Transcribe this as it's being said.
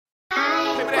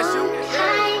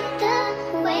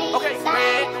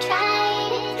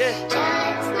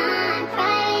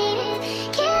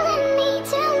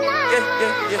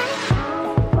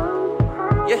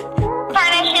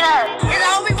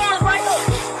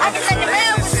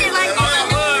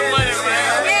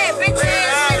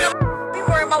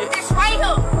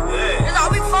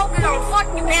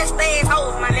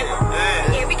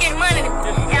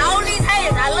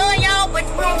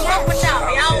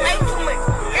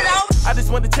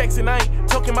want the checks and I ain't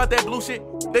talking about that blue shit.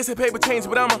 They say paper change,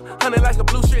 but I'm 100 like a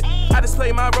blue shit. I just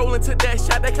played my role and took that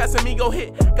shot, that Casamigo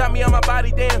hit. Got me on my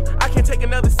body, damn, I can't take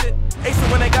another sip. Ace the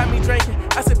one that got me drinking.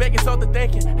 I sit back and start to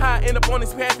thinking how I end up on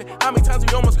this path. How many times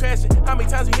we almost crashing? How many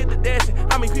times we hit the dashing?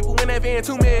 How many people in that van?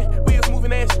 2 men, we was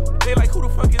moving ash. They like, who the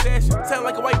fuck is Ash? Sound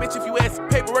like a white bitch if you ask.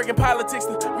 Paperwork and politics,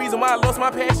 the reason why I lost my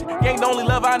passion. You ain't the only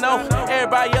love I know.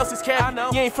 Everybody else is cap.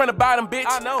 You ain't from the bottom, bitch.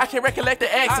 I can't recollect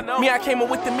the accent. Me, I came up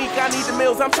with the meek. I need the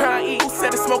meals, I'm trying to eat. Who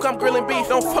said the smoke, I'm grilling beef.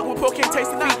 Don't fuck with pork, can't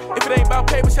taste the meat. If it ain't about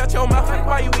paper, shut your mouth.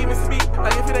 Why you even speak?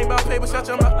 Like if it ain't about paper, shut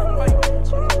your mouth.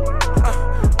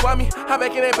 Why me? Hop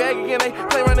back in that bag again, they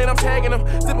play around and I'm tagging them.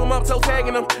 Zip them up, toe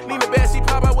tagging them. Nina bad, she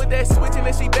pop out with that switch and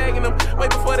then she bagging them. Way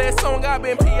before that song, I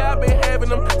been I been having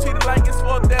them. Treated like it's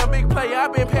fourth down, big play, I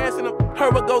been passing them.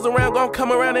 Heard what goes around, gon'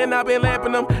 come around and I been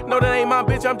lapping them. No, that ain't my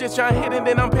bitch, I'm just trying to hit and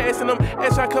then I'm passing them.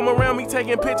 As I come around me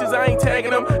taking pictures, I ain't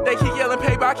tagging them. They keep yelling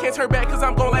paper, I can't turn back cause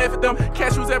I'm gon' laugh at them.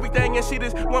 Cash rules everything and she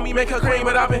just want me make her cream,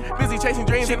 but I've been busy chasing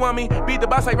dreams. She want me beat the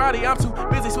boss like Roddy, I'm too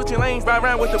busy switching lanes. Ride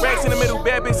around with the racks in the middle,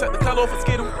 bad bitch, suck the color off a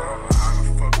skittle.